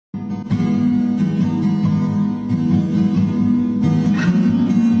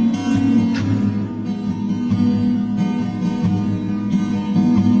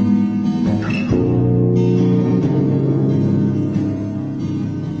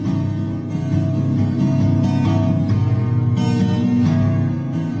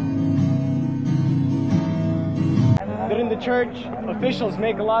church officials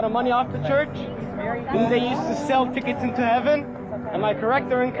make a lot of money off the church? Didn't they used to sell tickets into heaven? Am I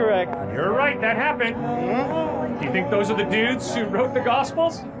correct or incorrect? You're right, that happened. Do you think those are the dudes who wrote the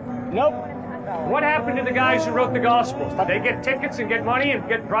Gospels? Nope. What happened to the guys who wrote the Gospels? Did they get tickets and get money and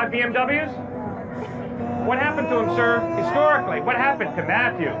drive BMWs? What happened to them, sir, historically? What happened to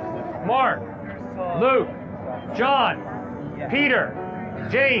Matthew, Mark, Luke, John, Peter,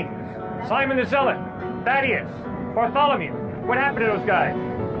 James, Simon the Zealot, Thaddeus, Bartholomew? What happened to those guys?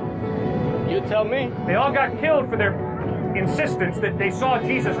 You tell me. They all got killed for their insistence that they saw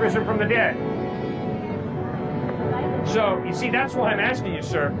Jesus risen from the dead. So, you see, that's why I'm asking you,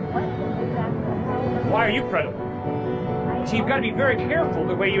 sir. Why are you credible? See, you've got to be very careful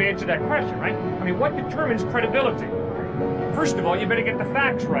the way you answer that question, right? I mean, what determines credibility? First of all, you better get the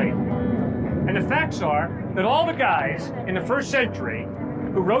facts right. And the facts are that all the guys in the first century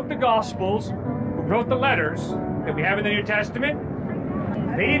who wrote the Gospels, who wrote the letters that we have in the New Testament,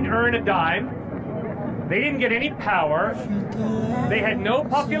 they didn't earn a dime. They didn't get any power. They had no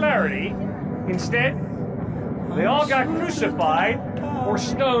popularity. Instead, they all got crucified or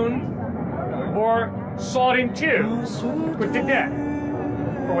stoned or sawed in two, put to death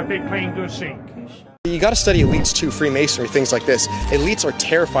for what they claimed to have seen. You got to study elites too, Freemasonry, things like this. Elites are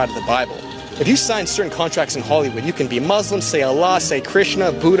terrified of the Bible. If you sign certain contracts in Hollywood, you can be Muslim, say Allah, say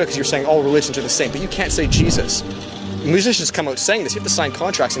Krishna, Buddha, because you're saying all religions are the same, but you can't say Jesus. Musicians come out saying this. You have to sign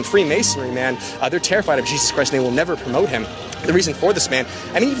contracts. In Freemasonry, man, they're terrified of Jesus Christ and they will never promote him. The reason for this, man,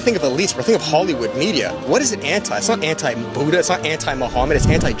 I mean, you think of elites, but think of Hollywood media. What is it anti? It's not anti-Buddha, it's not anti-Muhammad, it's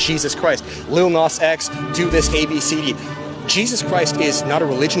anti-Jesus Christ. Lil Nas X, do this, A, B, C, D. Jesus Christ is not a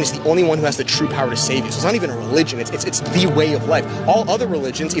religion, he's the only one who has the true power to save you. So it's not even a religion, it's the way of life. All other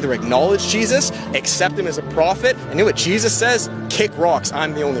religions either acknowledge Jesus, accept him as a prophet, and you know what Jesus says? Kick rocks,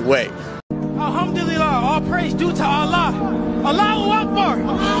 I'm the only way. Alhamdulillah, all praise due to Allah. Allahu Akbar!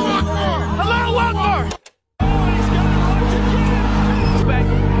 Allahu Akbar!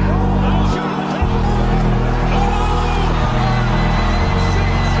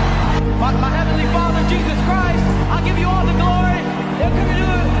 My Heavenly Father, Jesus Christ, I give you all the glory. How can we do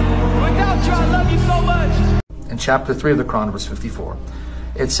it without you? I love you so much. In chapter 3 of the Quran, verse 54,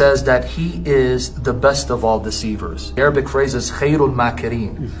 it says that he is the best of all deceivers. The Arabic phrase is khairul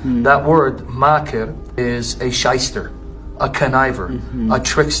makirin. That word makir is a shyster, a conniver, a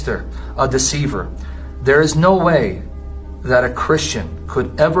trickster, a deceiver. There is no way that a Christian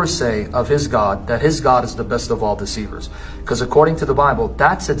could ever say of his God that his God is the best of all deceivers. Because according to the Bible,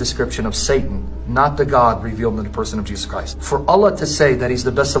 that's a description of Satan, not the God revealed in the person of Jesus Christ. For Allah to say that he's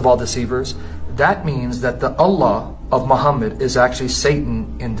the best of all deceivers, that means that the Allah of Muhammad is actually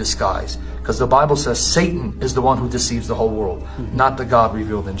Satan in disguise. Because the Bible says Satan is the one who deceives the whole world, not the God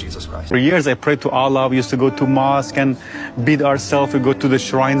revealed in Jesus Christ. For years I prayed to Allah. We used to go to mosque and beat ourselves. We go to the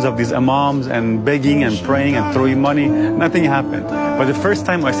shrines of these imams and begging and praying and throwing money. Nothing happened. But the first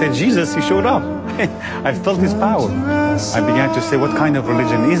time I said Jesus, he showed up. I felt his power. I began to say, what kind of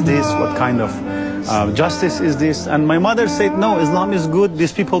religion is this? What kind of justice is this? And my mother said, no, Islam is good.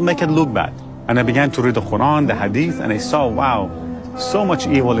 These people make it look bad. And I began to read the Quran, the Hadith, and I saw, wow, so much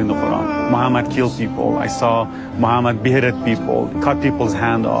evil in the Quran. Muhammad killed people. I saw Muhammad beheaded people, cut people's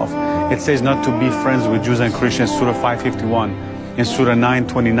hand off. It says not to be friends with Jews and Christians, Surah 551. In Surah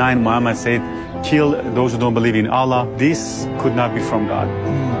 929, Muhammad said, kill those who don't believe in Allah. This could not be from God.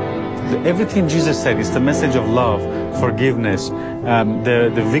 Everything Jesus said is the message of love, forgiveness,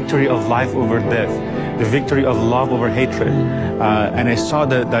 the victory of life over death, the victory of love over hatred. And I saw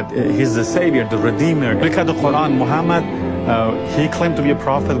that he's the Savior, the Redeemer. Look at the Quran. Muhammad, he claimed to be a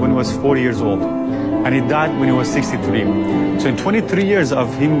prophet when he was 40 years old. And he died when he was 63. So in 23 years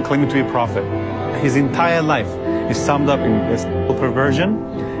of him claiming to be a prophet, his entire life is summed up in perversion,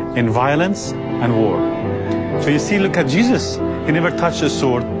 in violence, and war. So you see, look at Jesus. He never touched a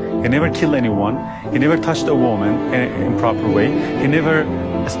sword. He never killed anyone. He never touched a woman in an improper way. He never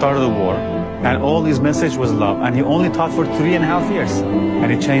started a war. And all his message was love. And he only taught for 3.5 years.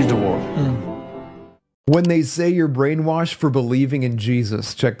 And he changed the world. When they say you're brainwashed for believing in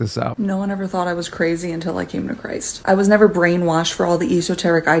Jesus, check this out. No one ever thought I was crazy until I came to Christ. I was never brainwashed for all the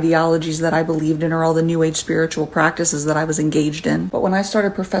esoteric ideologies that I believed in or all the New Age spiritual practices that I was engaged in. But when I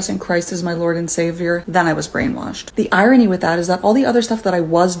started professing Christ as my Lord and Savior, then I was brainwashed. The irony with that is that all the other stuff that I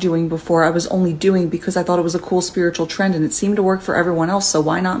was doing before, I was only doing because I thought it was a cool spiritual trend and it seemed to work for everyone else, so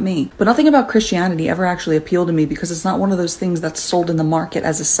why not me? But nothing about Christianity ever actually appealed to me because it's not one of those things that's sold in the market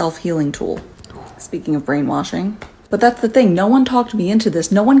as a self-healing tool. Speaking of brainwashing, But that's the thing. No one talked me into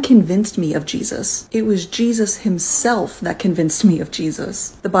this. No one convinced me of Jesus. It was Jesus himself that convinced me of Jesus.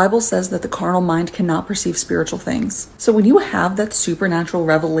 The Bible says that the carnal mind cannot perceive spiritual things. So when you have that supernatural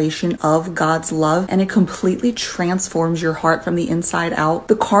revelation of God's love and it completely transforms your heart from the inside out,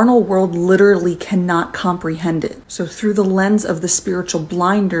 the carnal world literally cannot comprehend it. So through the lens of the spiritual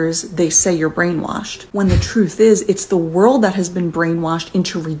blinders, they say you're brainwashed. When the truth is, it's the world that has been brainwashed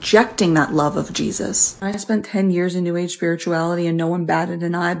into rejecting that love of Jesus. I spent 10 years in New Age spirituality and no one batted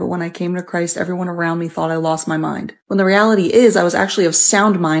an eye, but when I came to Christ, everyone around me thought I lost my mind. When the reality is, I was actually of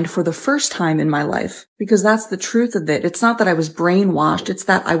sound mind for the first time in my life. Because that's the truth of it. It's not that I was brainwashed, it's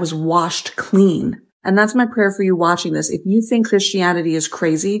that I was washed clean. And that's my prayer for you watching this. If you think Christianity is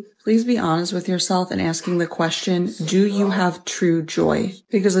crazy, please be honest with yourself and asking the question, do you have true joy?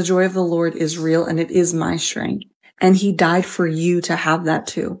 Because the joy of the Lord is real and it is my strength. And he died for you to have that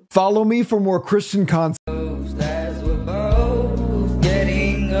too. Follow me for more Christian content.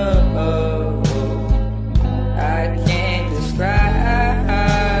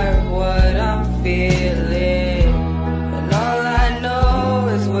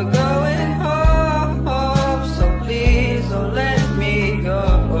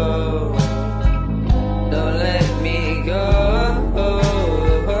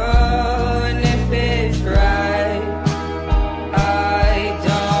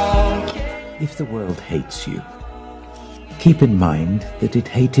 If the world hates you, keep in mind that it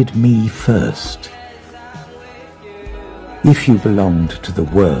hated me first. If you belonged to the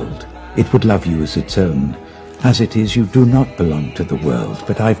world, it would love you as its own. As it is, you do not belong to the world,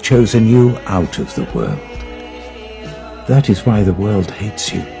 but I've chosen you out of the world. That is why the world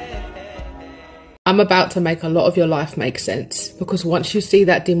hates you. I'm about to make a lot of your life make sense, because once you see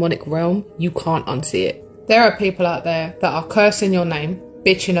that demonic realm, you can't unsee it. There are people out there that are cursing your name,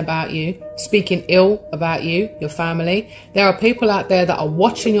 bitching about you, speaking ill about you, your family. There are people out there that are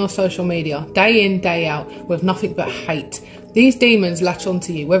watching your social media day in, day out with nothing but hate. These demons latch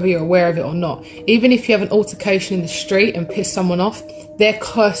onto you, whether you're aware of it or not. Even if you have an altercation in the street and piss someone off, they're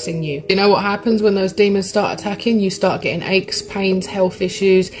cursing you. You know what happens when those demons start attacking? You start getting aches, pains, health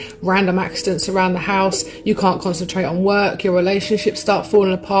issues, random accidents around the house. You can't concentrate on work. Your relationships start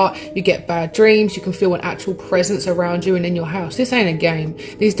falling apart. You get bad dreams. You can feel an actual presence around you and in your house. This ain't a game.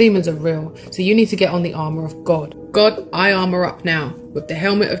 These demons are real. So you need to get on the armor of God. God, I armor up now with the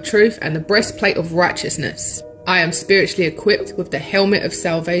helmet of truth and the breastplate of righteousness. I am spiritually equipped with the helmet of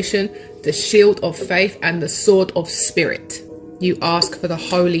salvation, the shield of faith, and the sword of spirit. You ask for the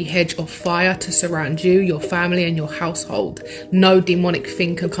holy hedge of fire to surround you, your family, and your household. No demonic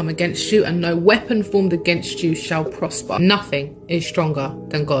thing can come against you, and no weapon formed against you shall prosper. Nothing is stronger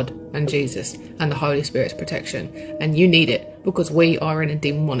than God and Jesus and the Holy Spirit's protection. And you need it, because we are in a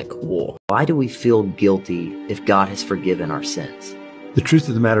demonic war. Why do we feel guilty if God has forgiven our sins? The truth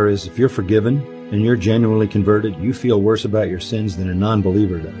of the matter is, if you're forgiven and you're genuinely converted, you feel worse about your sins than a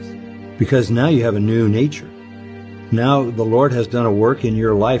non-believer does. Because now you have a new nature. Now the Lord has done a work in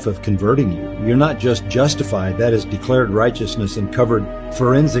your life of converting you. You're not just justified, that is declared righteousness and covered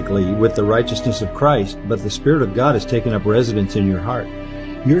forensically with the righteousness of Christ, but the Spirit of God has taken up residence in your heart.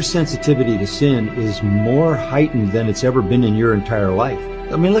 Your sensitivity to sin is more heightened than it's ever been in your entire life.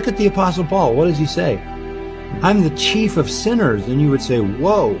 I mean, look at the Apostle Paul. What does he say? I'm the chief of sinners. And you would say,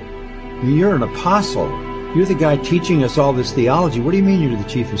 whoa, you're an apostle. You're the guy teaching us all this theology. What do you mean you're the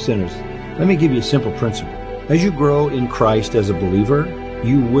chief of sinners? Let me give you a simple principle. As you grow in Christ as a believer,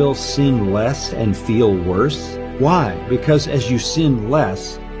 you will sin less and feel worse. Why? Because as you sin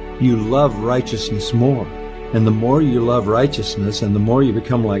less, you love righteousness more. And the more you love righteousness and the more you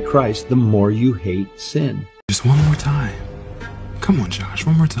become like Christ, the more you hate sin. Just one more time. Come on, Josh,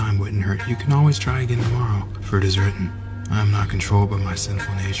 one more time wouldn't hurt. You can always try again tomorrow. For it is written, I am not controlled by my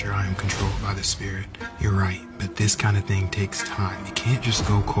sinful nature. I am controlled by the Spirit. You're right, but this kind of thing takes time. You can't just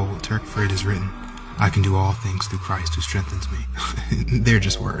go cold turkey. For it is written, I can do all things through Christ who strengthens me. They're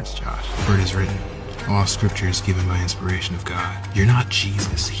just words, Josh. For it is written, all scripture is given by inspiration of God. You're not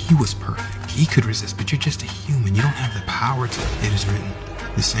Jesus. He was perfect. He could resist, but you're just a human. You don't have the power to. It is written,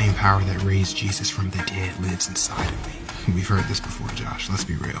 the same power that raised Jesus from the dead lives inside of me. We've heard this before, Josh. Let's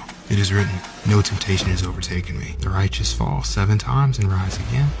be real. It is written, no temptation has overtaken me. The righteous fall 7 times and rise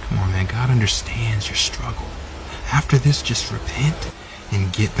again. Come on, man. God understands your struggle. After this, just repent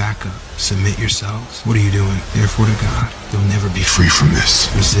and get back up. Submit yourselves. What are you doing? Therefore to God, you'll never be free from this.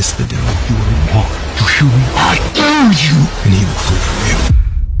 Resist the devil. You are wrong. You hear me? I dare you. And he will flee from you.